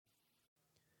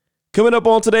Coming up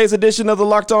on today's edition of the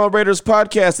Locked On Raiders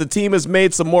podcast, the team has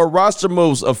made some more roster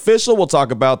moves official. We'll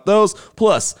talk about those.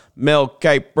 Plus, Mel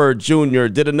Kiper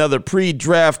Jr. did another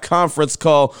pre-draft conference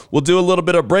call. We'll do a little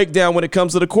bit of breakdown when it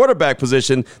comes to the quarterback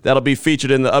position. That'll be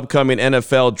featured in the upcoming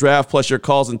NFL draft. Plus, your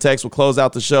calls and texts will close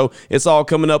out the show. It's all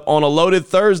coming up on a loaded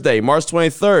Thursday, March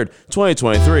 23rd,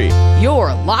 2023.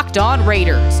 You're Locked On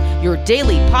Raiders, your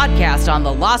daily podcast on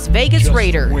the Las Vegas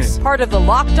Raiders. Part of the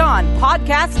Locked On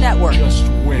Podcast Network.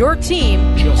 Your team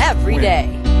every day.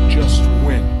 Just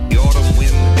win. The autumn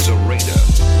wind is a raider,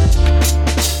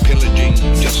 pillaging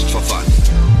just for fun.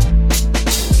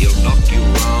 He'll knock you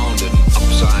round and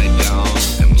upside down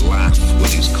and laugh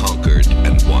when he's conquered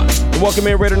and won. Welcome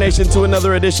in, Raider Nation, to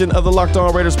another edition of the Locked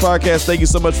On Raiders podcast. Thank you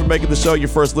so much for making the show your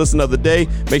first listen of the day.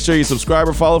 Make sure you subscribe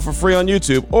or follow for free on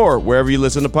YouTube or wherever you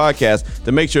listen to podcasts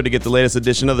to make sure to get the latest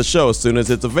edition of the show as soon as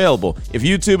it's available. If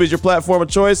YouTube is your platform of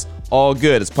choice, all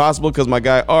good. It's possible because my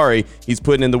guy Ari, he's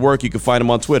putting in the work. You can find him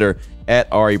on Twitter at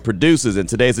Ari Produces. And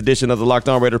today's edition of the Locked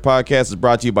On Raiders podcast is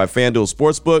brought to you by FanDuel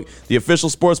Sportsbook, the official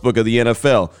sportsbook of the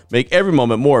NFL. Make every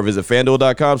moment more. Visit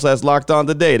FanDuel.com/LockedOn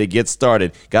today to get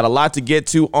started. Got a lot to get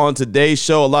to on today's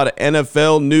show. A lot of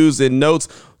NFL news and notes.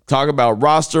 Talk about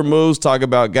roster moves, talk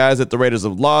about guys that the Raiders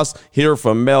have lost, hear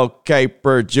from Mel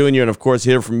Kiper Jr., and, of course,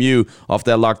 hear from you off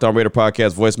that Locked On Raider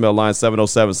podcast voicemail line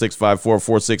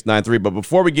 707-654-4693. But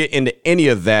before we get into any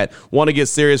of that, want to get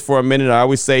serious for a minute. I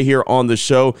always say here on the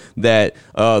show that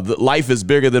life is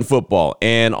bigger than football.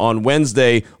 And on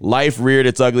Wednesday, life reared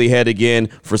its ugly head again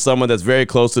for someone that's very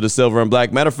close to the Silver and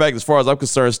Black. Matter of fact, as far as I'm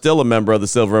concerned, still a member of the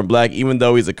Silver and Black, even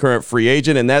though he's a current free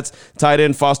agent, and that's tight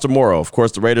end Foster Moreau. Of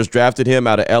course, the Raiders drafted him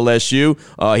out of LSU.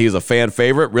 He was a fan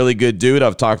favorite, really good dude.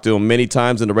 I've talked to him many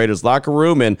times in the Raiders locker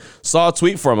room and saw a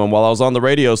tweet from him while I was on the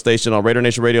radio station on Raider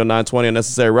Nation Radio 920 on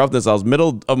Necessary Roughness. I was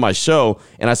middle of my show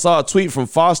and I saw a tweet from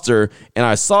Foster and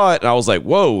I saw it and I was like,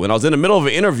 whoa. And I was in the middle of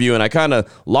an interview and I kind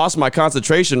of lost my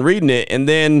concentration reading it. And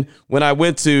then when I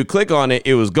went to click on it,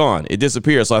 it was gone. It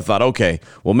disappeared. So I thought, okay,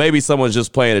 well, maybe someone's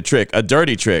just playing a trick, a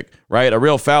dirty trick, right? A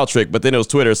real foul trick. But then it was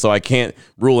Twitter, so I can't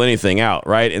rule anything out,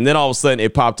 right? And then all of a sudden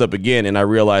it popped up again and I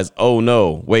realized, oh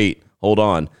no, wait, hold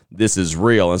on. This is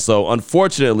real. And so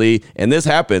unfortunately, and this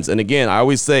happens, and again, I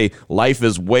always say life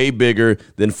is way bigger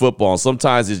than football. And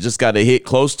sometimes it's just got to hit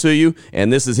close to you.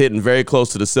 And this is hitting very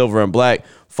close to the Silver and Black.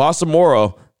 Foster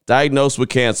Moreau, diagnosed with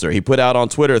cancer. He put out on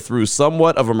Twitter, through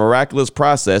somewhat of a miraculous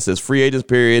process, his free agent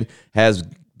period has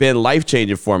been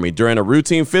life-changing for me. During a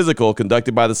routine physical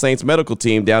conducted by the Saints medical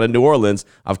team down in New Orleans,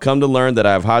 I've come to learn that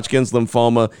I have Hodgkin's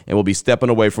lymphoma and will be stepping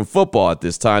away from football at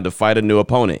this time to fight a new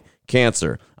opponent,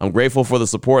 cancer. I'm grateful for the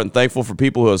support and thankful for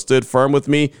people who have stood firm with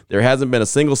me. There hasn't been a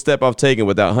single step I've taken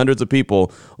without hundreds of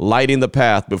people lighting the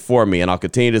path before me, and I'll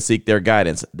continue to seek their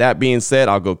guidance. That being said,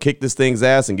 I'll go kick this thing's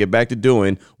ass and get back to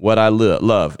doing what I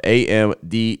love.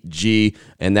 AMDG,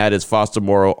 and that is Foster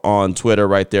Moreau on Twitter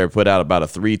right there. Put out about a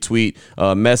 3-tweet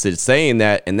message saying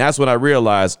that, and that's when I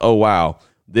realized, oh, wow,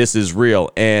 this is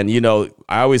real. And, you know,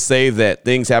 I always say that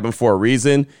things happen for a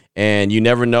reason, and you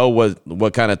never know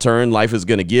what kind of turn life is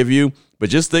going to give you. But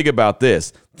just think about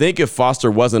this. Think if Foster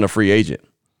wasn't a free agent.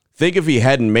 Think if he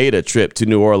hadn't made a trip to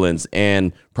New Orleans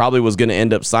and probably was going to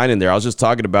end up signing there. I was just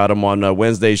talking about him on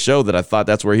Wednesday's show that I thought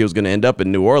that's where he was going to end up,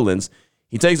 in New Orleans.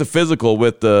 He takes a physical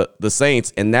with the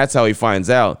Saints, and that's how he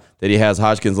finds out that he has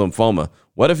Hodgkin's lymphoma.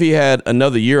 What if he had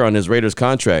another year on his Raiders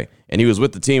contract and he was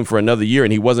with the team for another year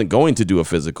and he wasn't going to do a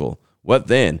physical? What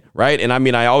then, right? And I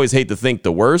mean, I always hate to think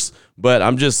the worst, but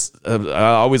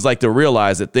I always like to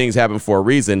realize that things happen for a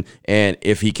reason. And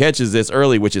if he catches this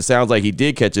early, which it sounds like he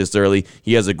did catch this early,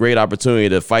 he has a great opportunity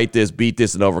to fight this, beat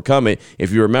this, and overcome it.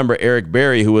 If you remember, Eric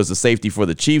Berry, who was the safety for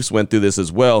the Chiefs, went through this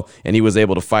as well, and he was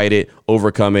able to fight it,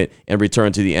 overcome it, and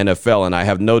return to the NFL. And I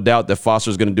have no doubt that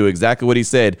Foster's going to do exactly what he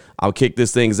said. I'll kick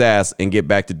this thing's ass and get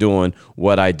back to doing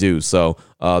what I do. So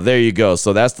there you go.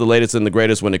 So that's the latest and the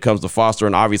greatest when it comes to Foster.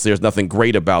 And obviously there's nothing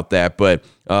great about that. But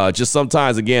just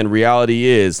sometimes, again, reality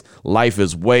is life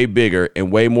is way bigger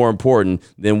and way more important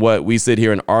than what we sit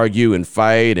here and argue and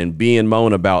fight and be and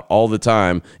moan about all the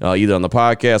time, either on the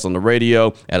podcast, on the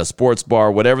radio, at a sports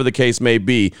bar, whatever the case may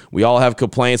be. We all have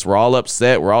complaints. We're all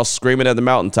upset. We're all screaming at the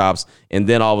mountaintops. And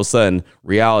then all of a sudden,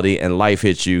 reality and life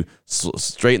hits you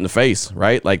straight in the face,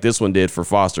 right? Like this one did for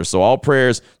Foster. So all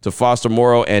prayers to Foster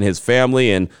Moreau and his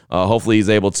family, and hopefully he's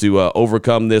able to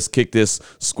overcome this, kick this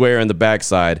square in the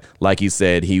backside like he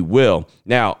said he will.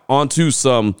 Now, on to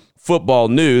some football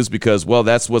news because, well,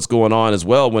 that's what's going on as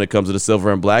well when it comes to the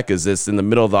silver and black, is it's in the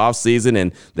middle of the offseason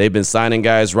and they've been signing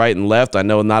guys right and left. I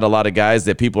know not a lot of guys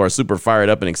that people are super fired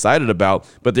up and excited about,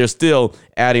 but they're still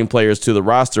adding players to the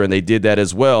roster, and they did that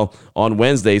as well on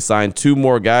Wednesday, signed 2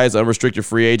 more guys, unrestricted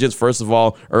free agents. First of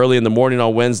all, early in the morning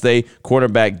on Wednesday,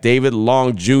 cornerback David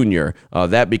Long Jr.,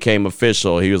 that became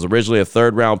official. He was originally a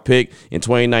 3rd-round pick in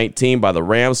 2019 by the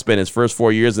Rams, spent his first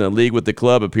 4 years in the league with the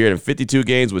club, appeared in 52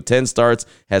 games with 10 starts,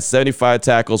 has 75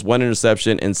 tackles, 1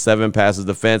 interception, and 7 passes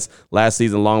defense. Last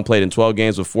season, Long played in 12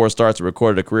 games with 4 starts and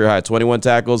recorded a career-high 21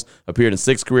 tackles, appeared in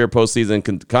 6 career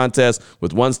postseason contests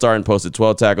with 1 start and posted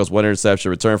 12 tackles, 1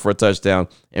 interception, returned for a touchdown,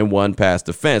 and 1 pass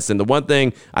defense. And the one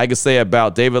thing I can say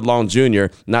about David Long Jr.,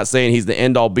 not saying he's the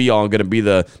end-all, be-all and going to be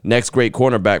the next great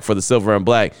cornerback for the silver and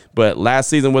black, but last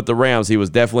season with the Rams, he was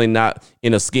definitely not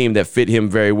in a scheme that fit him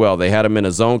very well. They had him in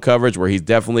a zone coverage where he's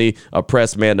definitely a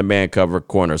press man-to-man cover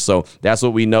corner. So that's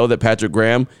what we know that Patrick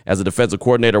Graham, as a defensive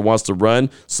coordinator, wants to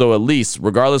run. So at least,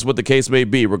 regardless what the case may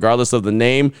be, regardless of the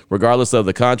name, regardless of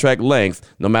the contract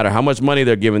length, no matter how much money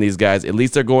they're giving these guys, at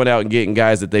least they're going out and getting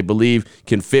guys that they believe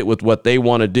can fit with what they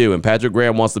want to do. And Patrick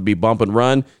Graham wants to be bump and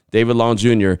run. David Long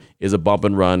Jr. is a bump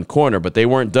and run corner, but they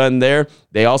weren't done there.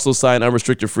 They also signed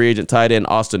unrestricted free agent tight end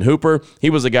Austin Hooper. He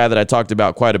was a guy that I talked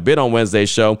about quite a bit on Wednesday's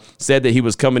show, said that he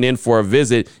was coming in for a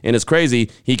visit, and it's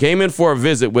crazy. He came in for a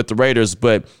visit with the Raiders,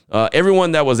 but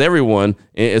everyone that was everyone,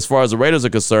 as far as the Raiders are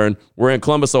concerned, were in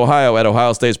Columbus, Ohio at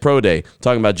Ohio State's Pro Day.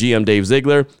 Talking about GM Dave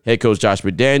Ziegler, head coach Josh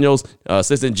McDaniels,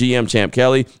 assistant GM Champ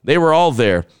Kelly. They were all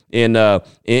there at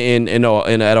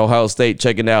Ohio State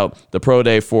checking out the pro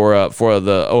day for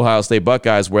the Ohio State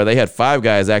Buckeyes, where they had 5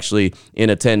 guys actually in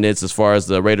attendance as far as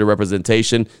the Raider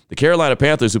representation. The Carolina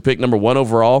Panthers, who picked number 1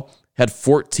 overall, had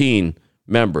 14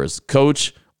 members,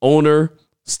 coach, owner,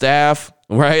 staff,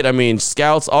 right? I mean,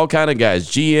 scouts, all kind of guys,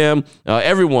 GM,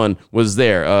 everyone was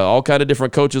there, all kind of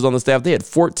different coaches on the staff. They had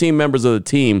 14 members of the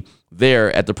team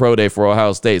there at the pro day for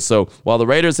Ohio State. So while the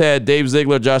Raiders had Dave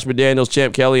Ziegler, Josh McDaniels,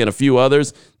 Champ Kelly, and a few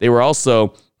others, they were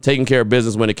also taking care of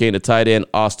business when it came to tight end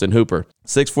Austin Hooper.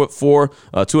 6'4",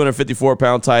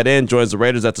 254-pound tight end, joins the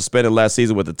Raiders after spending last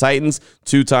season with the Titans.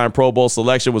 2-time Pro Bowl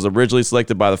selection, was originally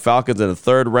selected by the Falcons in the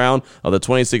 3rd round of the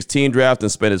 2016 draft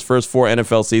and spent his first 4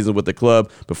 NFL seasons with the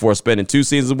club before spending 2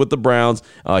 seasons with the Browns.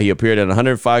 He appeared in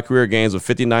 105 career games with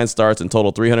 59 starts and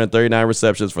total 339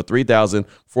 receptions for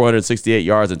 3,468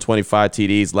 yards and 25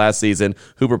 TDs. Last season,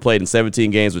 Hooper played in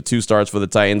 17 games with 2 starts for the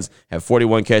Titans, had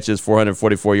 41 catches,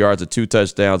 444 yards, and 2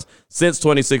 touchdowns. Since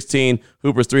 2016,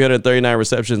 Hooper's 339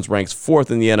 receptions ranks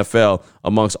 4th in the NFL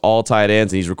amongst all tight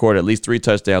ends, and he's recorded at least 3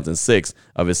 touchdowns in 6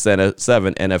 of his 7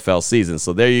 NFL seasons.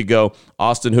 So there you go.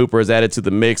 Austin Hooper is added to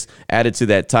the mix, added to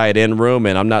that tight end room,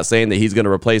 and I'm not saying that he's going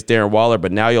to replace Darren Waller,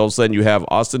 but now all of a sudden you have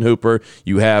Austin Hooper,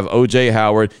 you have O.J.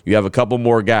 Howard, you have a couple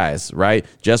more guys, right?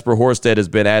 Jesper Horsted has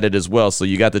been added as well, so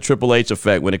you got the Triple H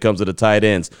effect when it comes to the tight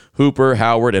ends. Hooper,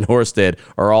 Howard, and Horsted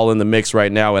are all in the mix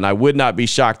right now, and I would not be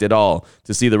shocked at all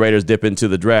to see the Raiders dip into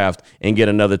the draft and get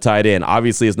another tight end.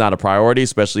 Obviously, it's not a priority,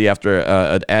 especially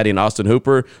after adding Austin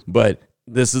Hooper, but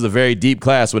this is a very deep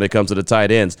class when it comes to the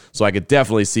tight ends, so I could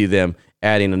definitely see them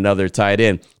adding another tight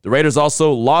end. The Raiders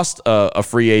also lost a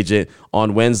free agent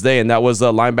on Wednesday, and that was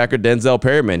linebacker Denzel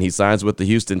Perryman. He signs with the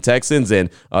Houston Texans, and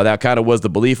that kind of was the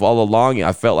belief all along.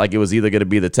 I felt like it was either going to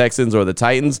be the Texans or the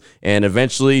Titans, and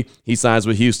eventually he signs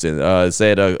with Houston.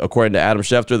 According to Adam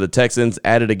Schefter, the Texans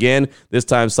added again, this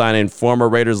time signing former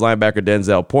Raiders linebacker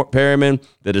Denzel Perryman.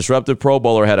 The disruptive Pro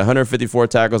Bowler had 154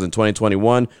 tackles in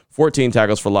 2021, 14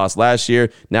 tackles for loss last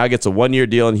year. Now gets a 1-year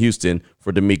deal in Houston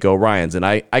for DeMeco Ryans. And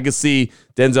I could see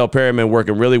Denzel Perryman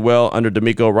working really well under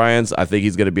DeMeco Ryans. I think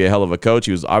he's going to be a hell of a coach.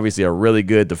 He was obviously a really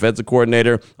good defensive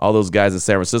coordinator. All those guys in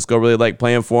San Francisco really like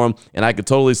playing for him. And I could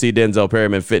totally see Denzel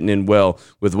Perryman fitting in well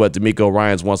with what DeMeco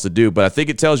Ryans wants to do. But I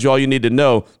think it tells you all you need to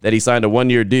know that he signed a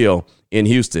 1-year deal in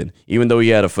Houston. Even though he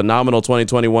had a phenomenal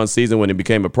 2021 season when he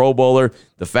became a Pro Bowler,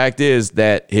 the fact is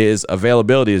that his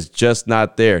availability is just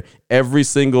not there. Every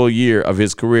single year of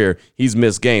his career, he's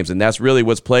missed games, and that's really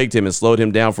what's plagued him and slowed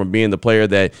him down from being the player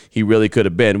that he really could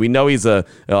have been. We know he's a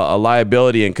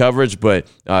liability in coverage, but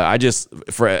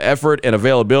for effort and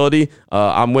availability,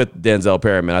 I'm with Denzel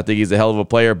Perryman. I think he's a hell of a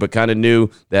player, but kind of knew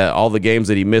that all the games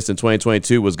that he missed in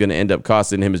 2022 was going to end up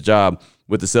costing him his job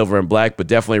with the silver and black, but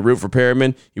definitely root for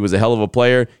Perriman. He was a hell of a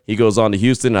player. He goes on to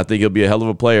Houston. I think he'll be a hell of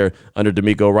a player under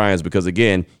D'Amico Ryans because,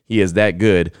 again, he is that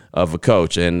good of a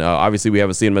coach. And obviously we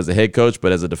haven't seen him as a head coach,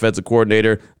 but as a defensive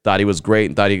coordinator, thought he was great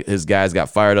and thought his guys got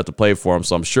fired up to play for him.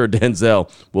 So I'm sure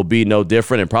Denzel will be no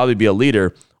different and probably be a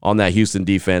leader on that Houston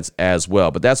defense as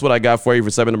well. But that's what I got for you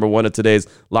for segment number 1 of today's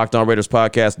Locked On Raiders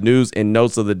podcast, news and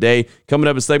notes of the day. Coming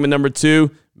up in segment number 2,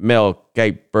 Mel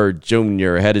Kiper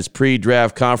Jr. had his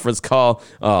pre-draft conference call.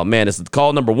 Oh, man, it's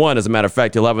call number 1. As a matter of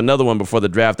fact, he'll have another one before the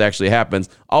draft actually happens.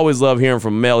 Always love hearing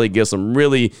from Mel. He gives some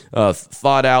really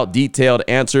thought-out, detailed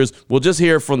answers. We'll just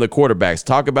hear from the quarterbacks.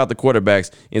 Talk about the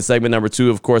quarterbacks in segment number 2.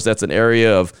 Of course, that's an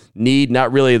area of need,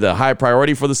 not really the high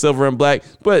priority for the silver and black,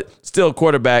 but still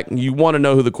quarterback. You want to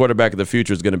know who the quarterback of the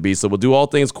future is going to be. So we'll do all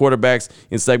things quarterbacks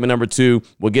in segment number 2.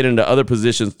 We'll get into other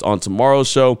positions on tomorrow's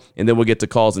show, and then we'll get to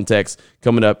calls and texts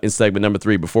coming up in segment number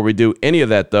 3. Before we do any of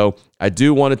that, though, I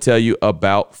do want to tell you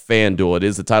about FanDuel. It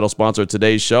is the title sponsor of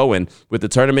today's show, and with the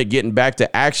tournament getting back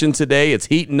to action today, it's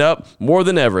heating up more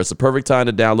than ever. It's the perfect time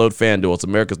to download FanDuel. It's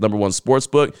America's #1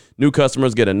 sportsbook. New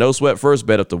customers get a no-sweat first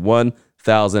bet up to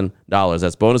 $1,000.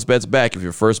 That's bonus bets back if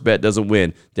your first bet doesn't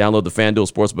win. Download the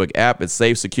FanDuel Sportsbook app. It's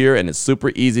safe, secure, and it's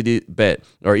super easy to bet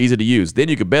or easy to use. Then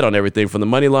you can bet on everything from the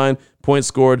money line, points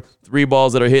scored, 3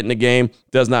 balls that are hitting the game.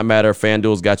 Does not matter.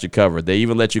 FanDuel's got you covered. They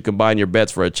even let you combine your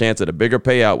bets for a chance at a bigger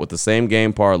payout with the same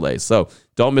game parlay. So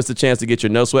don't miss the chance to get your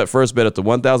no-sweat first bet up to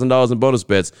 $1,000 in bonus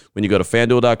bets when you go to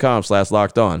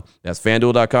FanDuel.com/lockedon. That's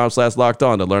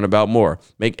FanDuel.com/lockedon to learn about more.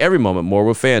 Make every moment more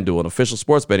with FanDuel, an official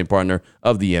sports betting partner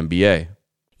of the NBA.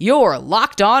 You're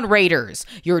Locked On Raiders,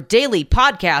 your daily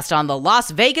podcast on the Las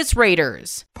Vegas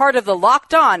Raiders. Part of the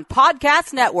Locked On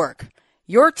Podcast Network,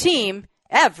 your team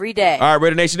every day. All right,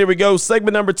 Raider Nation, here we go.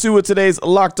 Segment number 2 of today's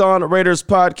Locked On Raiders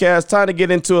podcast. Time to get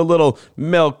into a little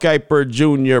Mel Kiper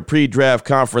Jr. pre-draft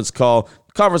conference call.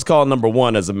 Conference call number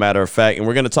 1, as a matter of fact, and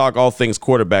we're going to talk all things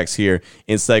quarterbacks here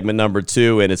in segment number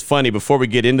 2. And it's funny, before we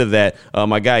get into that,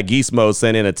 my guy Geesmo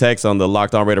sent in a text on the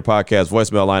Locked On Raider podcast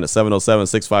voicemail line at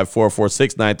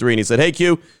 707-654-4693, and he said, "Hey,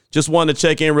 Q, just wanted to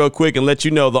check in real quick and let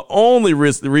you know the only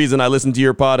reason I listen to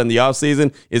your pod in the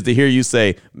offseason is to hear you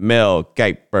say Mel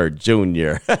Kiper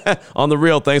Jr. On the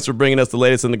real, thanks for bringing us the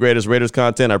latest and the greatest Raiders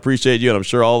content. I appreciate you, and I'm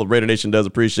sure all the Raider Nation does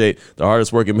appreciate the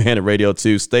hardest working man in radio,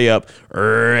 too. Stay up,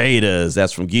 Raiders."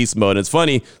 That's from Geese Mode. And it's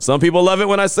funny, some people love it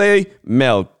when I say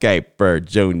Mel Kiper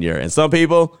Jr., and some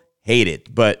people hate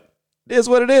it, but it is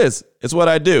what it is. It's what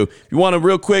I do. If you want to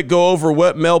real quick go over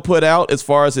what Mel put out as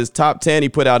far as his top 10, he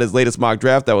put out his latest mock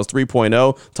draft. That was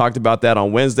 3.0. Talked about that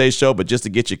on Wednesday's show, but just to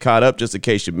get you caught up, just in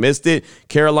case you missed it,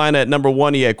 Carolina at number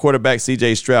 1, he had quarterback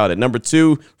C.J. Stroud. At number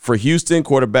 2 for Houston,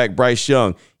 quarterback Bryce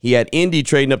Young. He had Indy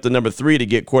trading up to number 3 to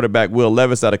get quarterback Will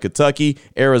Levis out of Kentucky.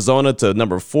 Arizona to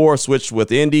number 4, switched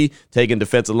with Indy, taking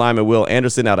defensive lineman Will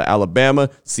Anderson out of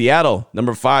Alabama. Seattle,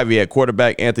 number 5, he had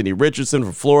quarterback Anthony Richardson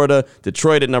from Florida.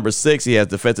 Detroit at number 6, he has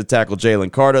defensive tackle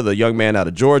Jalen Carter, the young man out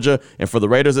of Georgia. And for the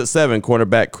Raiders at 7,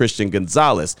 cornerback Christian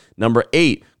Gonzalez. Number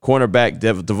 8, cornerback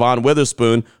Devon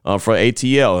Witherspoon from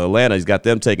ATL. Atlanta, he's got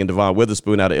them taking Devon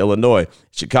Witherspoon out of Illinois.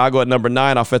 Chicago at number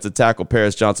 9, offensive tackle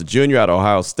Paris Johnson Jr. out of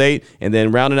Ohio State. And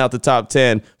then rounding out the top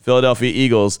 10, Philadelphia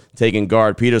Eagles taking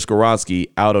guard Peter Skoronski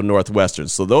out of Northwestern.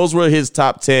 So those were his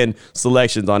top 10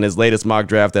 selections on his latest mock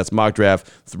draft. That's mock draft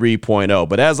 3.0.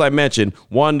 But as I mentioned,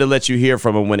 wanted to let you hear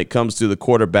from him when it comes to the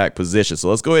quarterback position. So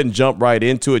let's go ahead and jump right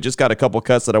into it. Just got a couple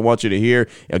cuts that I want you to hear.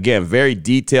 Again, very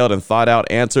detailed and thought out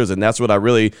answers, and that's what I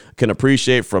really can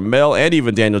appreciate from Mel and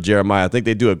even Daniel Jeremiah. I think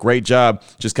they do a great job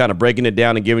just kind of breaking it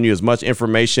down and giving you as much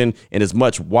information and as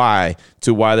much why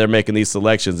they're making these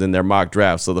selections in their mock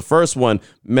draft. So the first one,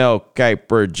 Mel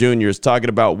Kiper Jr. is talking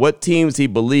about what teams he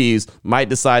believes might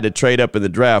decide to trade up in the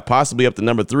draft, possibly up to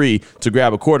number 3 to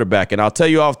grab a quarterback. And I'll tell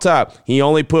you off top, he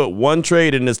only put one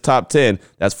trade in his top 10.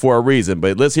 That's for a reason.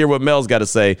 But let's hear what Mel's got to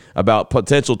say about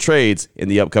potential trades in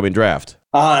the upcoming draft.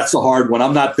 That's a hard one.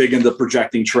 I'm not big into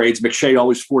projecting trades. McShay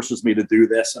always forces me to do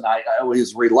this, and I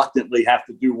always reluctantly have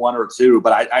to do one or two,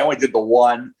 but I only did the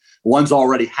one. One's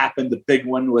already happened, the big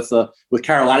one with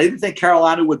Carolina. I didn't think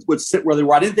Carolina would sit where they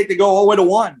were. I didn't think they'd go all the way to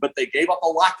 1, but they gave up a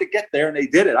lot to get there, and they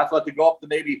did it. I thought they'd go up to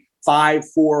maybe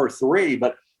 5, 4, or 3,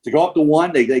 but to go up to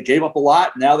 1, they gave up a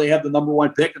lot. Now they have the number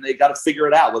 1 pick, and they got to figure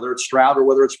it out, whether it's Stroud or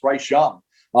whether it's Bryce Young.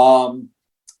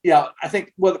 I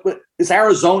think is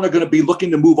Arizona going to be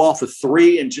looking to move off of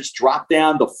 3 and just drop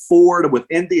down to 4 with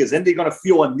Indy? Is Indy going to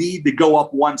feel a need to go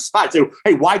up 1 spot? Say,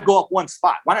 hey, why go up 1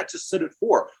 spot? Why not just sit at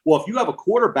 4? Well, if you have a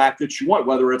quarterback that you want,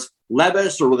 whether it's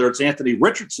Levis or whether it's Anthony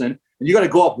Richardson, and you got to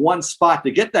go up 1 spot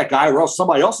to get that guy, or else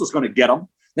somebody else is going to get him,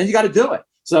 then you got to do it.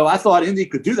 So I thought Indy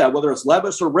could do that, whether it's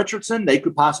Levis or Richardson, they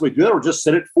could possibly do it or just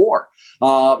sit at 4.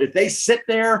 If they sit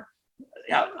there,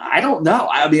 I don't know.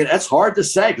 I mean, that's hard to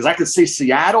say because I could see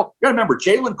Seattle. You got to remember,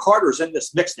 Jalen Carter's in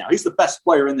this mix now. He's the best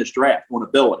player in this draft on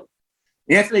ability.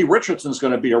 Anthony Richardson's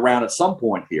going to be around at some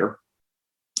point here.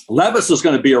 Levis is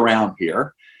going to be around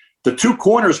here. The 2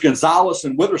 corners, Gonzalez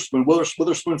and Witherspoon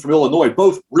from Illinois,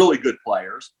 both really good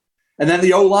players. And then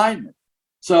the O-lineman.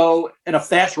 So, and a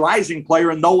fast rising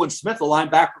player in Nolan Smith, a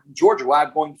linebacker from Georgia, who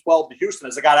I'm going 12 to Houston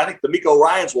as a guy. I think D'Amico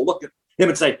Ryans will look at him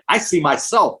and say, I see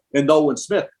myself in Nolan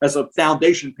Smith as a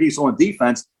foundation piece on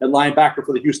defense at linebacker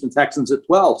for the Houston Texans at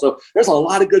 12. So there's a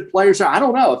lot of good players there. I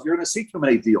don't know if you're going to see too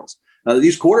many deals.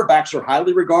 These quarterbacks are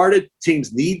highly regarded.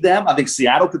 Teams need them. I think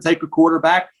Seattle could take a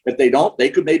quarterback. If they don't, they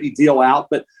could maybe deal out.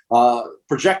 But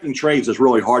projecting trades is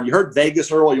really hard. You heard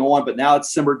Vegas early on, but now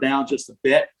it's simmered down just a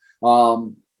bit.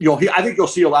 I think you'll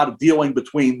see a lot of dealing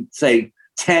between, say,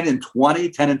 10 and 20,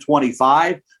 10 and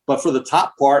 25. But for the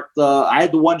top part, I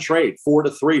had the one trade,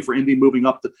 4-3 for Indy moving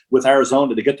up with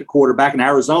Arizona to get the quarterback, and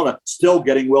Arizona still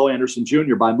getting Will Anderson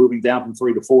Jr. by moving down from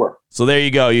 3 to 4. So there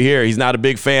you go. You hear he's not a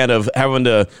big fan of having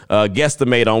to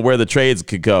guesstimate on where the trades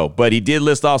could go. But he did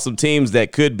list off some teams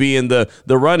that could be in the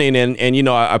running. And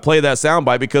I play that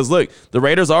soundbite because, look, the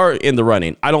Raiders are in the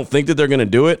running. I don't think that they're going to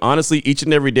do it. Honestly, each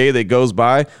and every day that goes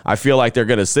by, I feel like they're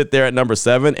going to sit there at number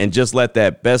 7 and just let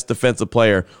that best defensive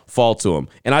player fall to them.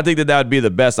 And I think that would be the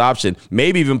best option,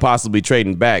 maybe even possibly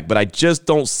trading back. But I just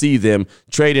don't see them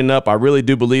trading up. I really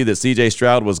do believe that C.J.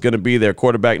 Stroud was going to be their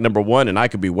quarterback number 1, and I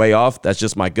could be way off. That's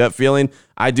just my gut feeling.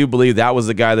 I do believe that was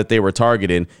the guy that they were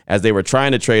targeting as they were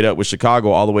trying to trade up with Chicago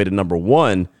all the way to number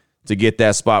 1 to get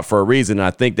that spot for a reason. And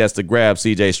I think that's to grab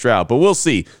C.J. Stroud. But we'll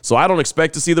see. So I don't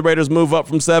expect to see the Raiders move up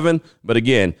from 7. But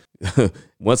again,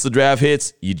 once the draft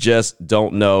hits, you just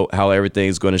don't know how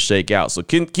everything's going to shake out. So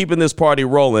keeping this party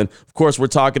rolling, of course, we're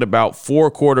talking about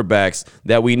 4 quarterbacks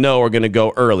that we know are going to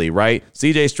go early, right?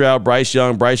 C.J. Stroud, Bryce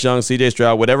Young, C.J.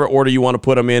 Stroud, whatever order you want to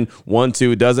put them in, 1,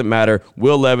 2, doesn't matter.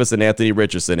 Will Levis and Anthony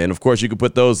Richardson. And, of course, you can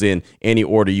put those in any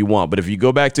order you want. But if you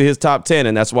go back to his top 10,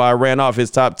 and that's why I ran off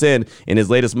his top 10 in his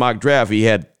latest mock draft, he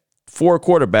had 4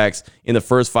 quarterbacks in the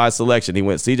first 5 selection. He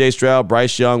went C.J. Stroud,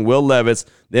 Bryce Young, Will Levis,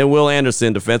 then Will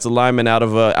Anderson, defensive lineman out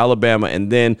of Alabama, and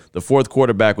then the 4th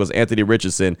quarterback was Anthony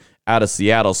Richardson out of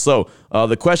Seattle. So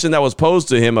the question that was posed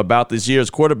to him about this year's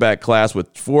quarterback class with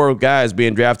 4 guys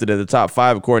being drafted in the top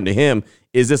 5, according to him,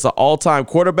 is this an all-time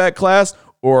quarterback class,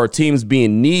 or are teams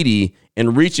being needy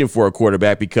and reaching for a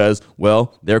quarterback because,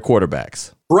 well, they're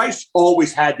quarterbacks? Bryce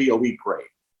always had the elite grade.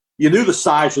 You knew the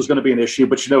size was going to be an issue,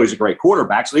 but he's a great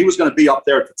quarterback, so he was going to be up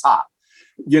there at the top.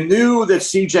 You knew that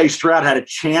C.J. Stroud had a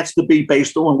chance to be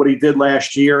based on what he did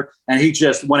last year, and he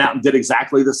just went out and did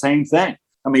exactly the same thing.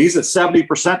 I mean, he's at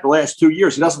 70% the last 2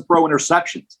 years. He doesn't throw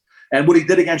interceptions. And what he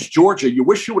did against Georgia, you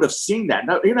wish you would have seen that.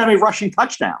 No, he didn't have any rushing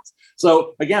touchdowns.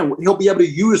 So, again, he'll be able to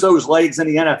use those legs in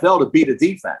the NFL to beat a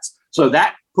defense. So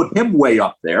that put him way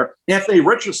up there. Anthony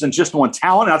Richardson just on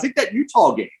talent. And I think that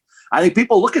Utah game, I think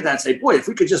people look at that and say, boy, if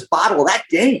we could just bottle that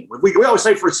game. We always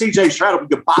say for C.J. Stroud, if we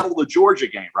could bottle the Georgia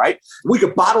game, right? If we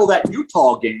could bottle that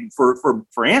Utah game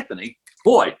for Anthony,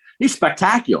 boy, he's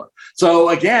spectacular. So,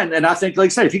 again, and I think, like I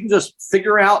say, if you can just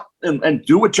figure out and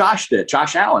do what Josh did,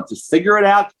 Josh Allen, just figure it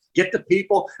out, get the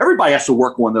people. Everybody has to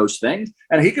work on those things,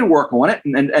 and he can work on it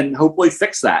and hopefully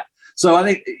fix that. So I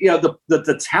think,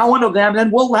 the talent of them,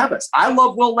 and Will Levis. I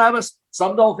love Will Levis.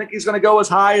 Some don't think he's going to go as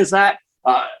high as that.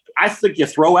 I think you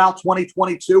throw out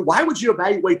 2022. Why would you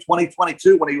evaluate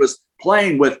 2022 when he was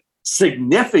playing with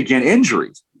significant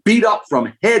injuries, beat up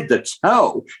from head to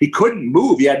toe? He couldn't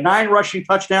move. He had 9 rushing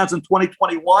touchdowns in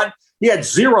 2021. He had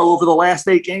 0 over the last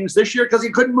 8 games this year because he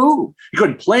couldn't move. He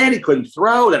couldn't plan. He couldn't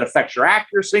throw. That affects your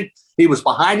accuracy. He was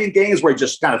behind in games where he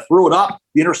just kind of threw it up.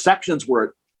 The interceptions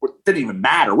didn't even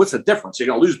matter. What's the difference? You're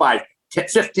going to lose by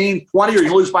 15, 20, or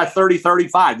you lose by 30,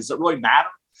 35. Does it really matter?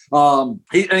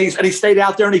 He stayed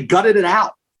out there and he gutted it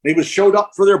out. He showed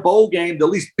up for their bowl game to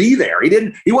at least be there.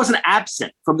 He wasn't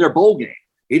absent from their bowl game.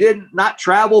 He didn't not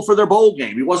travel for their bowl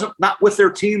game. He wasn't not with their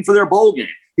team for their bowl game.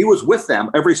 He was with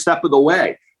them every step of the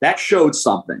way. That showed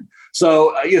something.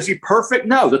 So is he perfect?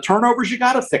 No. The turnovers, you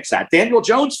got to fix that. Daniel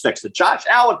Jones fixed it. Josh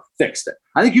Allen fixed it.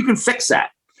 I think you can fix that.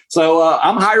 So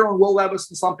I'm higher on Will Levis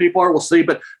than some people are. We'll see.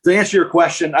 But to answer your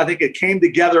question, I think it came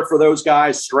together for those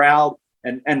guys. Stroud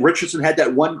and Richardson had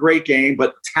that one great game,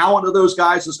 but talent of those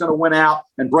guys is going to win out.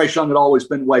 And Bryce Young had always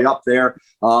been way up there.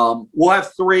 We'll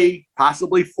have 3,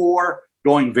 possibly 4,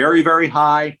 going very, very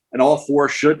high, and all 4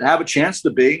 should have a chance to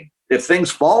be, if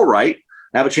things fall right,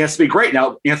 have a chance to be great.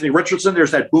 Now, Anthony Richardson,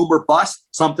 there's that boomer bust.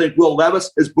 Some think Will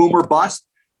Levis is boomer bust.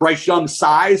 Bryce Young's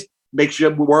size makes you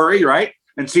worry, right?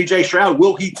 And CJ Stroud,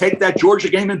 will he take that Georgia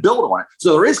game and build on it?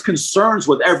 So there is concerns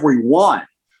with everyone,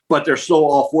 but they're still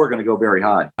all four going to go very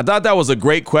high. I thought that was a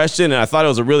great question, and I thought it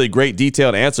was a really great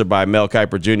detailed answer by Mel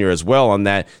Kiper Jr. as well on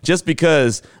that, just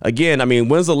because, again, I mean,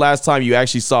 when's the last time you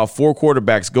actually saw four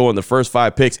quarterbacks go in the first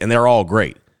 5 picks and they're all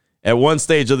great? At one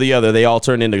stage or the other, they all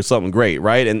turn into something great,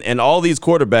 right? And all these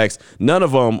quarterbacks, none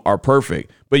of them are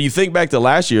perfect. But you think back to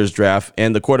last year's draft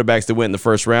and the quarterbacks that went in the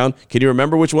first round. Can you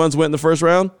remember which ones went in the first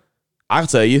round? I'll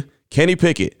tell you, Kenny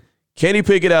Pickett. Kenny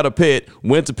Pickett out of Pitt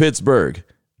went to Pittsburgh.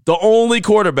 The only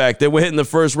quarterback that went in the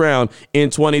first round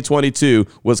in 2022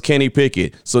 was Kenny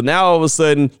Pickett. So now all of a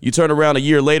sudden you turn around a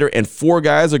year later and 4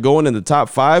 guys are going in the top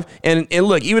 5. And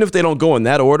look, even if they don't go in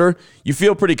that order, you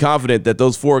feel pretty confident that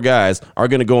those 4 guys are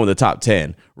going to go in the top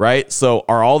 10, right? So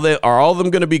are all of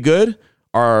them going to be good?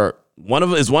 Is one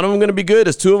of them going to be good?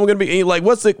 Is 2 of them going to be like,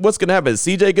 what's going to happen? Is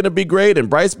CJ going to be great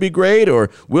and Bryce be great, or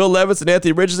Will Levis and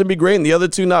Anthony Richardson be great and the other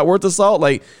 2 not worth the salt?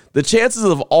 Like, the chances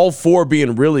of all 4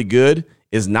 being really good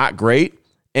is not great.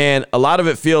 And a lot of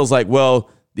it feels like, well,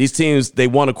 these teams, they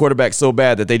want a quarterback so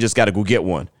bad that they just got to go get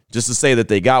one just to say that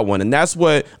they got one. And that's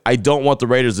what I don't want the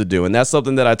Raiders to do. And that's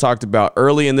something that I talked about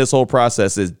early in this whole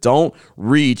process is don't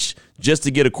reach just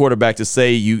to get a quarterback to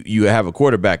say you have a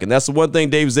quarterback. And that's the one thing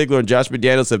Dave Ziegler and Josh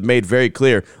McDaniels have made very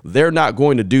clear. They're not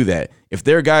going to do that. If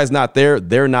their guy's not there,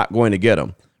 they're not going to get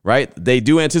him. Right? They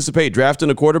do anticipate drafting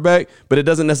a quarterback, but it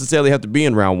doesn't necessarily have to be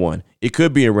in round 1. It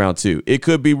could be in round 2. It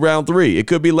could be round 3. It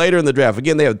could be later in the draft.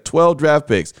 Again, they have 12 draft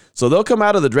picks. So they'll come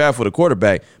out of the draft with a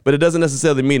quarterback, but it doesn't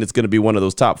necessarily mean it's going to be one of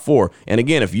those top 4. And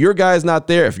again, if your guy's not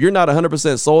there, if you're not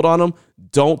 100% sold on him,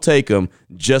 don't take him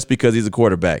just because he's a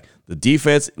quarterback. The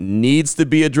defense needs to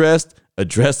be addressed.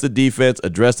 Address the defense,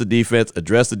 address the defense,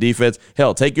 address the defense.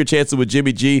 Hell, take your chances with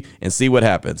Jimmy G and see what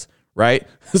happens. Right?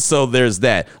 So there's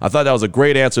that. I thought that was a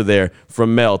great answer there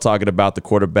from Mel talking about the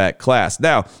quarterback class.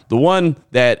 Now, the one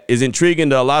that is intriguing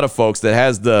to a lot of folks that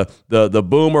has the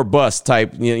boom or bust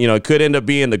type, it could end up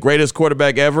being the greatest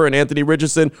quarterback ever in Anthony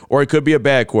Richardson, or it could be a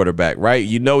bad quarterback, right?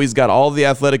 He's got all the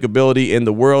athletic ability in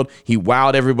the world. He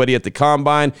wowed everybody at the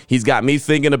combine. He's got me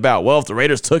thinking about, well, if the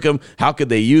Raiders took him, how could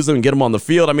they use him and get him on the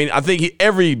field? I mean, I think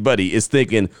everybody is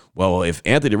thinking, well, if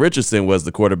Anthony Richardson was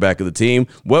the quarterback of the team,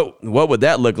 what would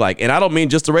that look like? And I don't mean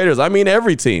just the Raiders. I mean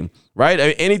every team, right? I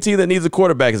mean, any team that needs a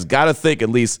quarterback has got to think at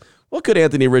least, what could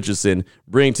Anthony Richardson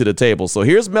bring to the table? So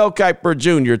here's Mel Kiper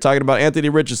Jr. talking about Anthony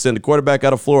Richardson, the quarterback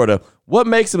out of Florida. What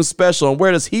makes him special, and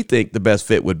where does he think the best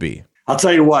fit would be? I'll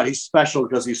tell you what, he's special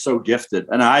because he's so gifted.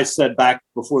 And I said back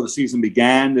before the season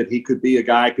began that he could be a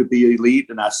guy, could be elite.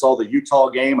 And I saw the Utah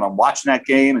game, and I'm watching that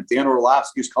game, and Dan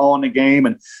Orlovsky's calling the game,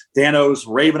 and Dano's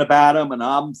raving about him. And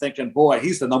I'm thinking, boy,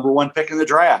 he's the number 1 pick in the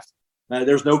draft.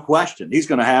 There's no question. He's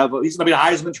going to be a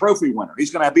Heisman Trophy winner.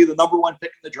 He's going to be the number 1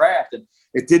 pick in the draft. And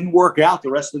it didn't work out the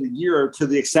rest of the year to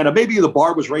the extent of maybe the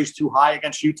bar was raised too high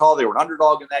against Utah. They were an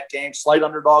underdog in that game, slight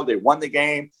underdog. They won the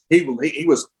game. He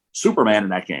was Superman in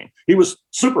that game. He was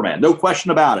Superman, no question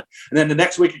about it. And then the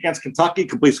next week against Kentucky,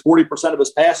 completes 40% of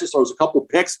his passes, throws a couple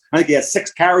picks. I think he had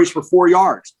 6 carries for 4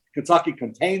 yards. Kentucky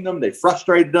contained them. They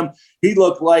frustrated him. He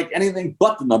looked like anything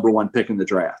but the number 1 pick in the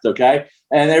draft, okay?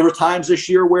 And there were times this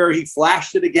year where he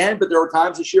flashed it again, but there were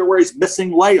times this year where he's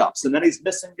missing layups, and then he's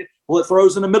missing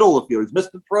throws in the middle of the field. He's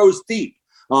missing throws deep,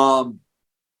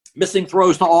 missing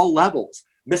throws to all levels,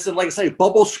 missing, like I say,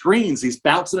 bubble screens. He's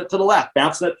bouncing it to the left,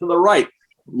 bouncing it to the right.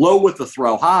 Low with the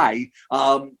throw, high.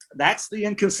 That's the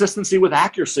inconsistency with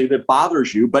accuracy that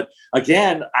bothers you. But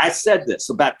again, I said this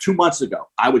about 2 months ago.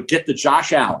 I would get to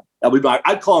Josh Allen.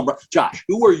 I'd call him, Josh,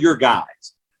 who are your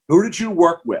guys? Who did you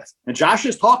work with? And Josh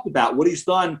has talked about what he's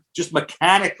done just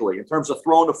mechanically in terms of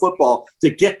throwing the football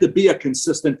to get to be a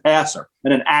consistent passer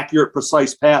and an accurate,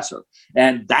 precise passer.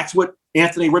 And that's what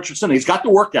Anthony Richardson, he's got the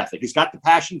work ethic. He's got the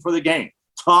passion for the game.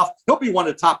 Tough. He'll be one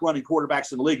of the top running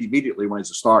quarterbacks in the league immediately when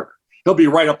he's a starter. He'll be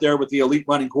right up there with the elite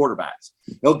running quarterbacks.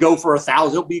 He'll go for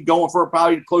 1,000. He'll be going for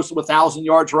probably close to 1,000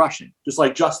 yards rushing, just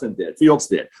like Justin did, Fields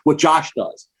did, what Josh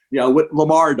does, what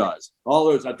Lamar does, all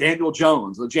those, Daniel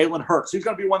Jones, Jalen Hurts. He's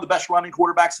going to be one of the best running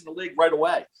quarterbacks in the league right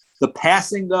away. The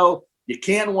passing, though, you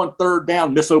can on 3rd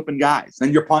down miss open guys.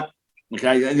 Then you're punting.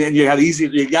 Okay, and then you have he's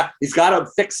got to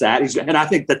fix that. And I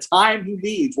think the time he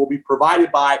needs will be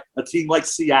provided by a team like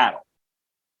Seattle.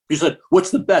 He said,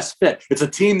 what's the best fit? It's a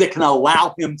team that can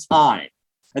allow him time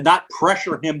and not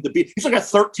pressure him to be. He's got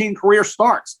 13 career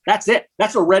starts. That's it.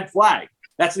 That's a red flag.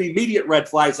 That's an immediate red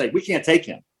flag. Say, we can't take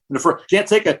him. And if we can't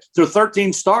take it to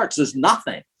 13 starts is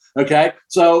nothing. Okay.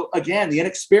 So again, the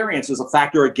inexperience is a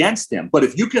factor against him. But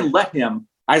if you can let him,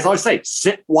 as I always say,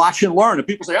 sit, watch, and learn. And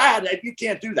people say, you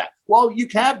can't do that. Well, you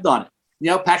have done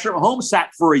it. Patrick Mahomes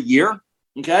sat for a year.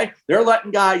 Okay, they're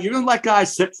letting guys. You're going to let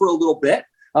guys sit for a little bit.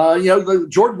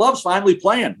 Jordan Love's finally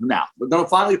playing now. We're going to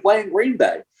finally play in Green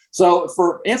Bay. So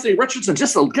for Anthony Richardson,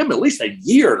 just to give him at least a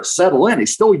year to settle in.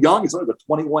 He's still young. He's only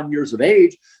 21 years of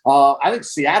age. I think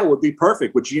Seattle would be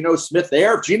perfect with Geno Smith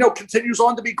there. If Geno continues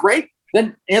on to be great,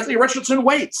 then Anthony Richardson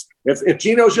waits. If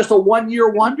Geno's just a one-year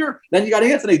wonder, then you got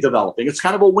Anthony developing. It's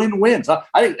kind of a win-win. So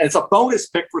I think it's a bonus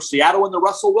pick for Seattle in the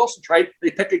Russell Wilson trade.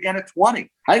 They pick again at 20.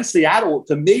 I think Seattle,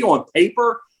 to me, on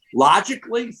paper,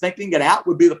 logically thinking it out,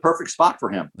 would be the perfect spot for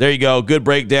him. There you go. Good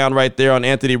breakdown right there on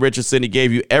Anthony Richardson. He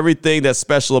gave you everything that's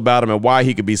special about him and why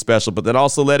he could be special, but then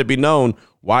also let it be known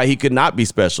why he could not be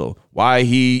special, why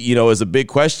he, is a big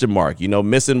question mark,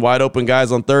 missing wide open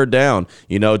guys on third down,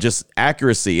 just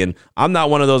accuracy. And I'm not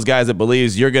one of those guys that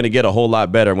believes you're going to get a whole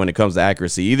lot better when it comes to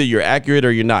accuracy. Either you're accurate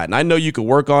or you're not. And I know you can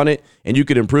work on it and you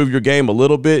can improve your game a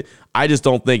little bit. I just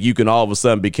don't think you can all of a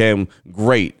sudden become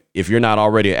great if you're not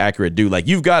already an accurate dude. Like,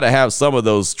 you've got to have some of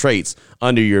those traits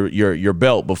under your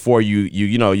belt before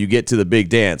you get to the big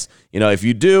dance. If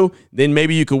you do, then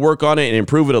maybe you could work on it and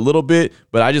improve it a little bit.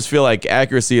 But I just feel like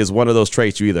accuracy is one of those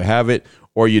traits. You either have it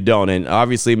or you don't. And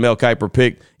obviously Mel Kiper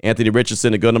picked Anthony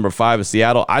Richardson to go number 5 in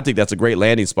Seattle. I think that's a great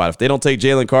landing spot. If they don't take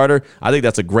Jalen Carter, I think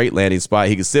that's a great landing spot.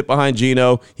 He can sit behind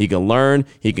Geno. He can learn.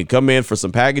 He can come in for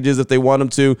some packages if they want him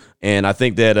to. And I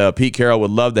think that Pete Carroll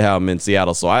would love to have him in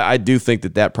Seattle. So I do think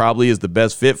that probably is the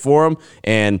best fit for him.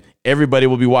 And everybody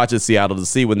will be watching Seattle to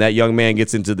see when that young man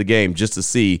gets into the game, just to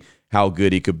see how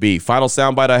good he could be. Final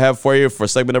soundbite I have for you for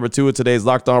segment number 2 of today's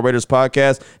Locked On Raiders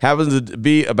podcast happens to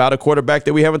be about a quarterback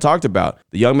that we haven't talked about.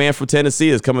 The young man from Tennessee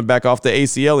is coming back off the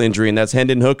ACL injury, and that's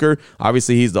Hendon Hooker.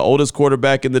 Obviously, he's the oldest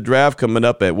quarterback in the draft, coming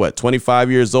up at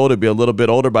 25 years old. He'll be a little bit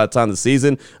older by the time the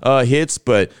season hits,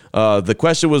 but the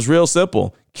question was real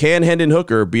simple. Can Hendon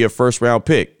Hooker be a first-round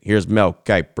pick? Here's Mel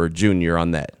Kiper Jr.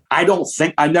 on that. I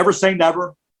never say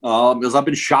never, because I've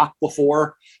been shocked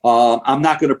before. I'm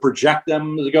not going to project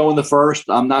them to go in the first.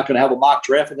 I'm not going to have a mock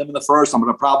draft of them in the first. I'm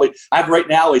going to I have right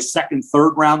now a second,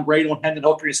 third round grade on Hendon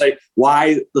Hooker. You say,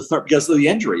 why the third? Because of the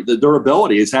injury, the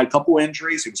durability. He's had a couple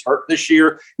injuries. He was hurt this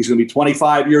year. He's going to be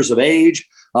 25 years of age.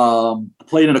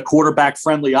 Played in a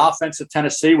quarterback-friendly offense at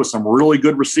Tennessee with some really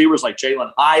good receivers like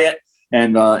Jalen Hyatt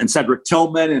and Cedric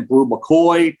Tillman and Brew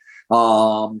McCoy.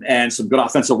 And some good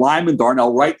offensive linemen.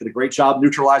 Darnell Wright did a great job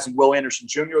neutralizing Will Anderson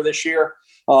Jr. this year.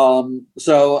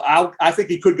 So I think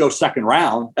he could go second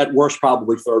round, at worst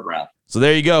probably third round. So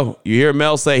there you go. You hear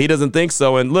Mel say he doesn't think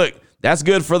so. And look, that's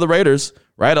good for the Raiders,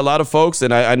 right? A lot of folks,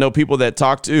 and I know people that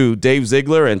talk to Dave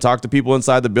Ziegler and talk to people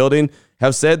inside the building,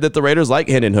 have said that the Raiders like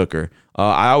Hendon Hooker.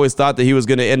 I always thought that he was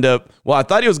going to end up, I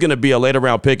thought he was going to be a later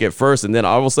round pick at first, and then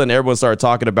all of a sudden everyone started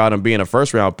talking about him being a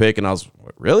first round pick, and I was,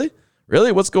 really?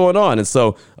 Really? What's going on? And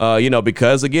so,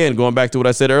 because, again, going back to what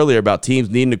I said earlier about teams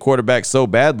needing a quarterback so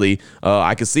badly,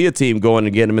 I could see a team going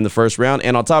and getting him in the first round.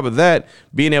 And on top of that,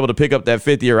 being able to pick up that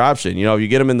fifth-year option. If you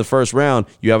get him in the first round,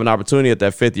 you have an opportunity at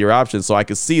that fifth-year option. So I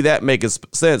could see that making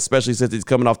sense, especially since he's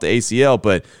coming off the ACL.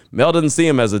 But Mel doesn't see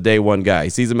him as a day one guy. He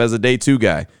sees him as a day two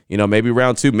guy. Maybe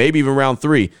round 2, maybe even round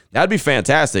 3. That'd be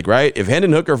fantastic, right? If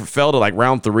Hendon Hooker fell to like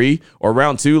round 3 or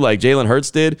round 2 like Jalen Hurts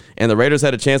did and the Raiders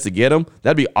had a chance to get him,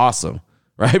 that'd be awesome.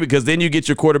 Right, because then you get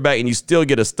your quarterback and you still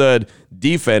get a stud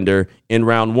defender in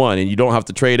round 1, and you don't have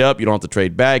to trade up, you don't have to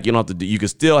trade back, you can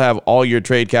still have all your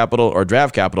trade capital or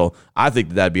draft capital. I think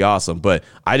that'd be awesome, but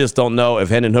I just don't know if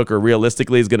Hendon Hooker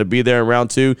realistically is going to be there in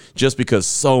round 2, just because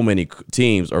so many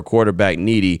teams are quarterback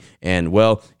needy. And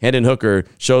Hendon Hooker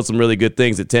showed some really good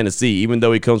things at Tennessee, even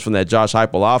though he comes from that Josh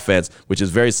Heupel offense, which is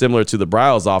very similar to the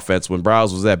Bryles offense when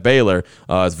Bryles was at Baylor.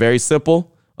 It's very simple.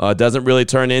 Doesn't really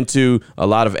turn into a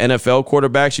lot of NFL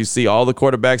quarterbacks. You see all the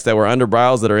quarterbacks that were under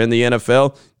Bryles that are in the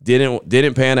NFL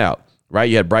didn't pan out, right?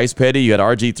 You had Bryce Petty, you had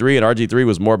RG3, and RG3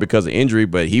 was more because of injury,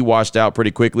 but he washed out pretty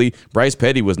quickly. Bryce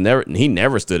Petty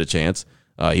never stood a chance.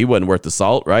 He wasn't worth the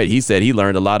salt, right? He said he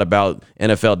learned a lot about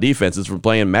NFL defenses from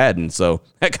playing Madden. So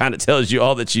that kind of tells you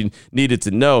all that you needed to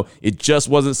know. It just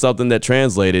wasn't something that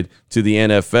translated to the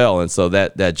NFL. And so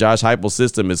that Josh Heupel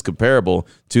system is comparable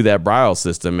to that Bryles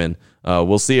system. And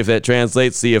we'll see if that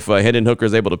translates, see if Hendon Hooker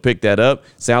is able to pick that up.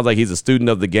 Sounds like he's a student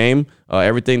of the game.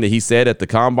 Everything that he said at the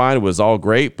Combine was all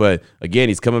great, but again,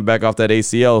 he's coming back off that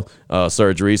ACL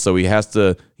surgery, so he has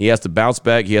to bounce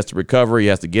back, he has to recover, he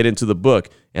has to get into the book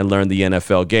and learn the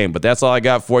NFL game. But that's all I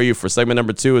got for you for segment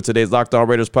number 2 of today's Locked On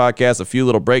Raiders podcast. A few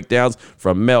little breakdowns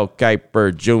from Mel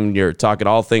Kiper Jr. talking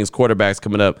all things quarterbacks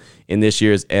coming up in this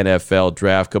year's NFL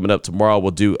draft. Coming up tomorrow,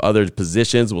 we'll do other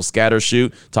positions. We'll scatter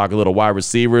shoot, talk a little wide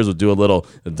receivers. We'll do a little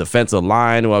defensive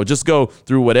line. We'll just go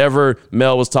through whatever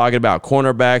Mel was talking about,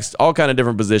 cornerbacks, all kinds kind of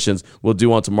different positions we'll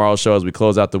do on tomorrow's show as we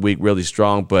close out the week really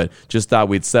strong, but just thought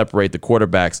we'd separate the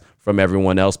quarterbacks from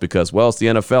everyone else because, well, it's the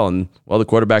NFL, and, well, the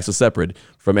quarterbacks are separate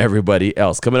from everybody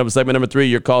else. Coming up in segment number 3,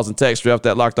 your calls and texts straight off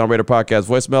that Locked On Raider podcast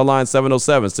voicemail line,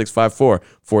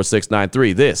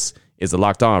 707-654-4693. This is the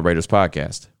Locked On Raiders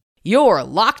podcast. Your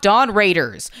Locked On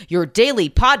Raiders, your daily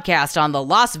podcast on the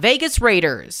Las Vegas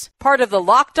Raiders. Part of the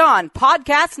Locked On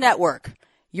Podcast Network,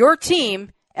 your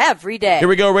team every day. Here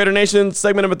we go, Raider Nation.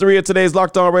 Segment number 3 of today's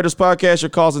Locked On Raiders podcast. Your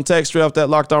calls and texts straight off that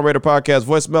Locked On Raider podcast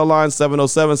voicemail line,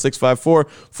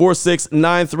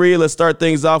 707-654-4693. Let's start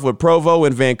things off with Provo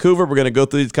in Vancouver. We're going to go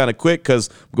through these kind of quick because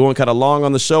we're going kind of long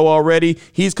on the show already.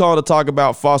 He's calling to talk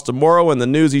about Foster Moreau and the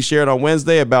news he shared on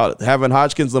Wednesday about having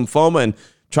Hodgkin's lymphoma and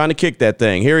trying to kick that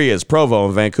thing. Here he is, Provo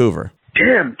in Vancouver.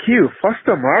 Damn, Q,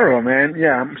 Foster Moreau, man.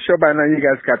 Yeah, I'm sure by now you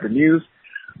guys got the news.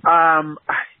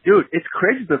 Dude, it's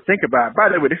crazy to think about. By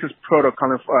the way, this is Proto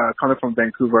calling from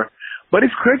Vancouver. But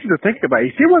it's crazy to think about.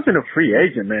 If he wasn't a free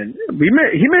agent, man,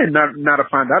 he may not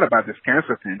have found out about this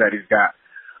cancer thing that he's got.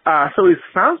 So it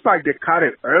sounds like they caught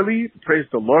it early. Praise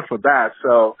the Lord for that.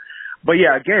 So, but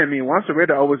yeah, again, I mean, once a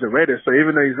Raider, always a Raider. So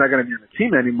even though he's not going to be on the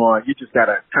team anymore, you just got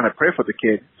to kind of pray for the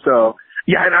kid. So,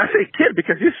 yeah, and I say kid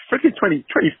because he's freaking 25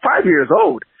 years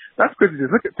old. That's crazy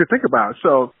to think about.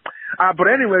 So, but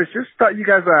anyways, just thought you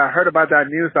guys heard about that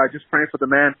news. I just praying for the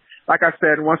man. Like I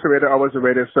said, once a Raider, always a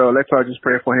Raider. So let's all just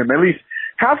pray for him. At least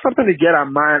have something to get our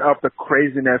mind off the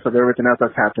craziness of everything else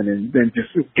that's happening. Then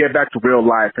just get back to real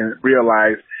life and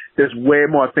realize there's way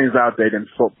more things out there than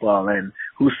football and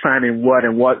who's signing what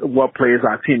and what players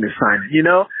our team is signing. You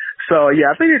know. So yeah,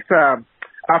 I think it's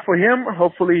for him.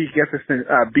 Hopefully he gets this thing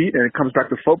beat and it comes back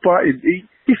to football. He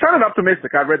sounded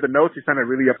optimistic. I read the notes. He sounded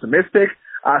really optimistic.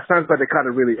 Sounds like they caught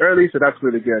it really early, so that's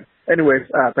really good. Anyways,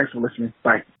 thanks for listening.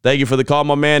 Bye. Thank you for the call,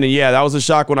 my man. And yeah, that was a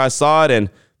shock when I saw it, and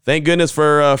thank goodness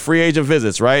for free agent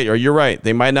visits, right? Or you're right.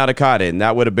 They might not have caught it, and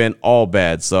that would have been all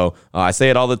bad. So I say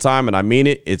it all the time, and I mean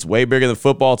it. It's way bigger than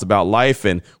football. It's about life,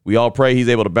 and we all pray he's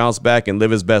able to bounce back and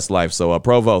live his best life. So,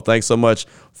 Provo, thanks so much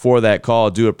for that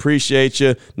call. Do appreciate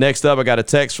you. Next up, I got a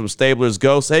text from Stabler's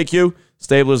Ghost. Hey, Q.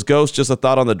 Stabler's Ghost, just a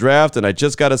thought on the draft, and I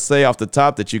just got to say off the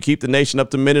top that you keep the nation up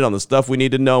to minute on the stuff we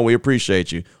need to know, and we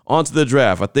appreciate you. On to the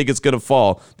draft. I think it's going to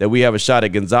fall that we have a shot at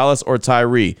Gonzalez or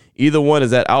Tyree. Either one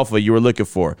is that alpha you were looking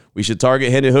for. We should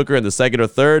target Hendon Hooker in the second or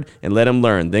third and let him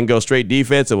learn. Then go straight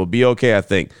defense, and we'll be okay, I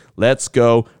think. Let's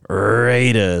go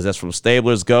Raiders. That's from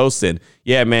Stabler's Ghost. And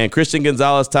yeah, man, Christian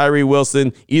Gonzalez, Tyree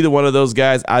Wilson, either one of those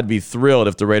guys, I'd be thrilled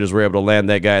if the Raiders were able to land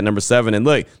that guy at number 7. And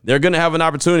look, they're going to have an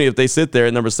opportunity if they sit there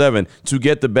at number 7 to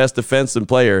get the best defensive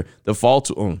player to fall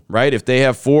to them, right? If they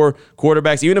have 4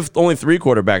 quarterbacks, even if only 3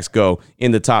 quarterbacks go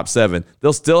in the top 7,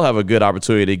 they'll still have a good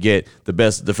opportunity to get the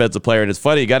best defensive player. And it's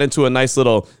funny, you got into a nice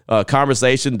little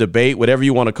conversation, debate, whatever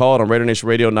you want to call it, on Raider Nation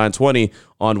Radio 920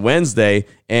 on Wednesday.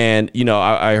 And, you know,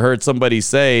 I heard somebody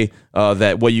say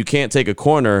that, well, you can't take a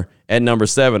corner at number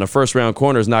 7. A first-round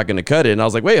corner is not going to cut it. And I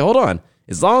was like, wait, hold on.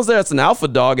 As long as that's an alpha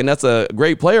dog and that's a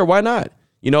great player, why not?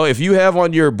 You know, if you have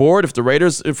on your board, if the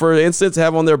Raiders, for instance,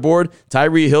 have on their board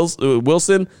Tyree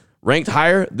Wilson ranked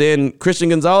higher than Christian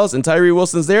Gonzalez and Tyree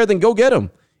Wilson's there, then go get him.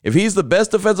 If he's the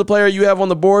best defensive player you have on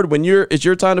the board when it's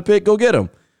your time to pick, go get him.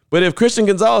 But if Christian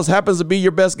Gonzalez happens to be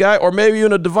your best guy, or maybe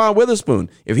even a Devon Witherspoon,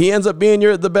 if he ends up being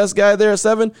the best guy there at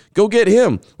 7, go get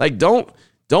him. Like, don't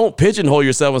pigeonhole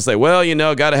yourself and say, well, you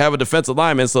know, got to have a defensive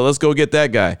lineman, so let's go get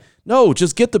that guy. No,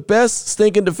 just get the best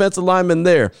stinking defensive lineman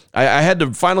there. I had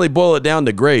to finally boil it down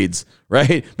to grades,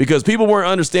 right? Because people weren't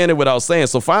understanding what I was saying.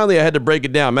 So finally I had to break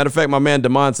it down. Matter of fact, my man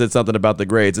Damon said something about the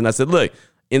grades. And I said, look,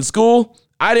 in school,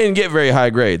 I didn't get very high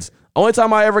grades. Only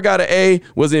time I ever got an A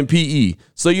was in PE.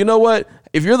 So you know what?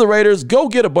 If you're the Raiders, go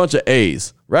get a bunch of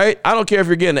A's, right? I don't care if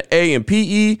you're getting an A in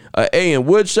PE, an A in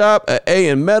woodshop, an A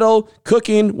in metal,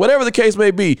 cooking, whatever the case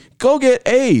may be. Go get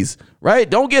A's, right?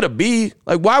 Don't get a B.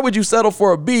 Like, why would you settle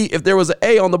for a B if there was an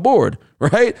A on the board,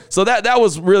 right? So that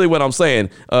was really what I'm saying.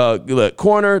 Look,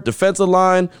 corner, defensive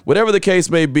line, whatever the case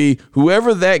may be,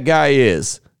 whoever that guy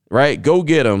is, right? Go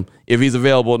get him if he's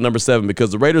available at number 7,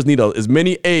 because the Raiders need as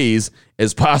many A's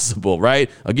as possible,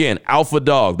 right? Again, alpha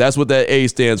dog. That's what that A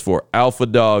stands for. Alpha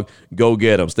dog. Go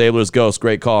get him. Stabler's Ghost.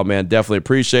 Great call, man. Definitely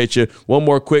appreciate you. One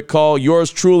more quick call.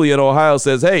 Yours truly in Ohio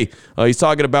says, hey, he's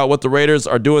talking about what the Raiders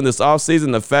are doing this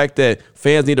offseason, the fact that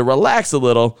fans need to relax a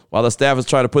little while the staff is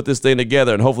trying to put this thing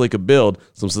together and hopefully could build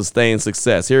some sustained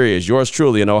success. Here he is. Yours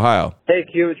truly in Ohio. Hey,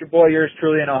 Q, it's your boy, yours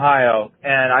truly in Ohio.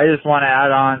 And I just want to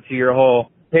add on to your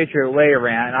whole Patriot Way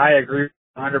rant, and I agree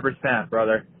 100%,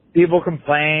 brother. People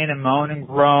complain and moan and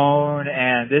groan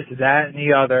and this, that, and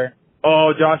the other.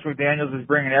 oh, Josh McDaniels is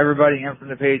bringing everybody in from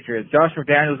the Patriots. Josh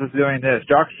McDaniels is doing this.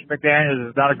 Josh McDaniels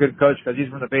is not a good coach because he's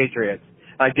from the Patriots.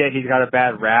 I get he's got a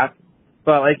bad rap,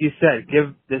 but like you said,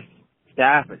 give this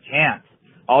staff a chance.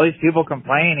 All these people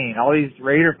complaining, all these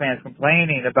Raider fans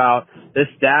complaining about this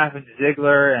staff and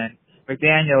Ziegler and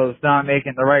McDaniels not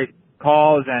making the right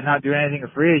calls and not doing anything in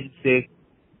free agency.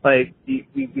 Like,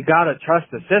 you gotta trust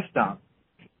the system.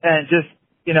 And just,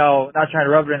 not trying to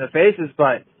rub it in the faces,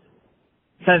 but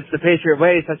since the Patriot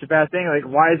way is such a bad thing,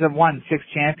 like, why has it won 6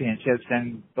 championships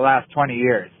in the last 20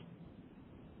 years?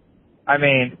 I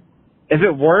mean, if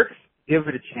it works, give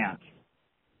it a chance.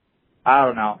 I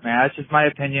don't know, man. That's just my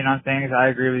opinion on things. I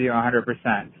agree with you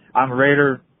 100%. I'm a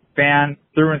Raider fan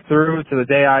through and through to the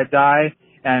day I die.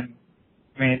 And,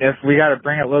 I mean, if we got to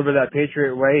bring a little bit of that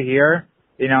Patriot way here,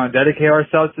 and dedicate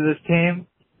ourselves to this team,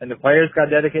 and the players got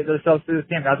to dedicate themselves to this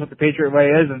team, that's what the Patriot way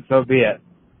is, and so be it.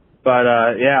 But,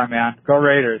 yeah, man, go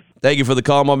Raiders. Thank you for the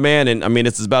call, my man. And, I mean,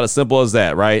 it's about as simple as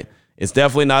that, right? It's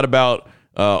definitely not about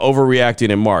overreacting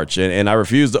in March. And I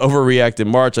refuse to overreact in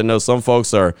March. I know some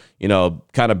folks are,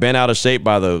 kind of bent out of shape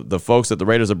by the folks that the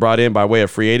Raiders have brought in by way of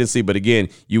free agency. But again,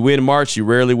 you win March, you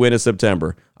rarely win in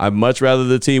September. I'd much rather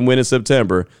the team win in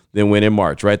September than win in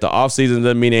March, right? The offseason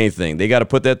doesn't mean anything. They got to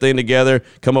put that thing together,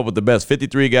 come up with the best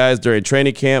 53 guys during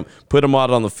training camp, put them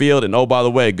out on the field, and, oh, by the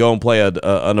way, go and play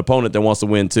an opponent that wants to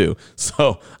win too.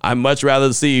 So I'd much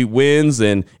rather see wins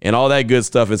and all that good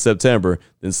stuff in September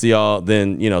than see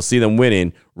them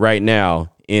winning right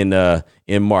now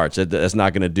in March. That's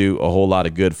not going to do a whole lot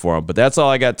of good for them. But that's all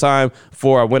I got time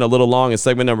for. I went a little long in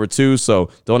segment number 2, so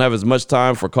don't have as much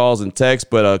time for calls and texts.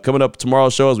 But coming up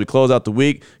tomorrow's show as we close out the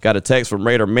week, got a text from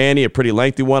Raider Manny, a pretty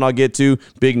lengthy one I'll get to.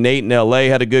 Big Nate in L.A.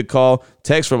 had a good call.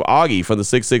 Text from Augie from the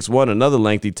 661, another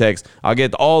lengthy text. I'll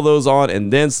get all those on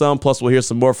and then some. Plus, we'll hear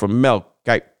some more from Mel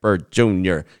Kiper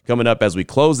Jr. coming up as we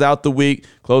close out the week,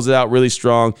 close it out really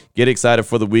strong, get excited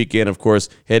for the weekend, of course,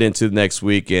 head into the next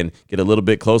week and get a little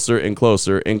bit closer and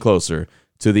closer and closer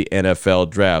to the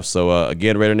NFL draft. So,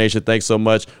 again, Raider Nation, thanks so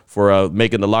much for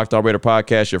making the Locked On Raider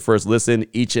podcast your first listen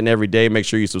each and every day. Make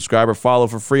sure you subscribe or follow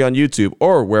for free on YouTube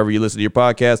or wherever you listen to your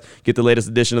podcast. Get the latest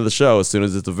edition of the show as soon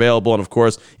as it's available. And, of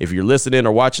course, if you're listening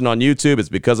or watching on YouTube, it's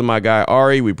because of my guy,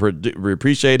 Ari. We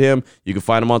appreciate him. You can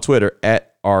find him on Twitter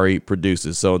at Ari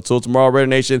Produces. So until tomorrow, Raider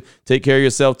Nation, take care of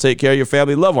yourself, take care of your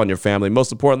family, love on your family.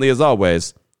 Most importantly, as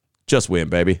always, just win,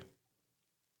 baby.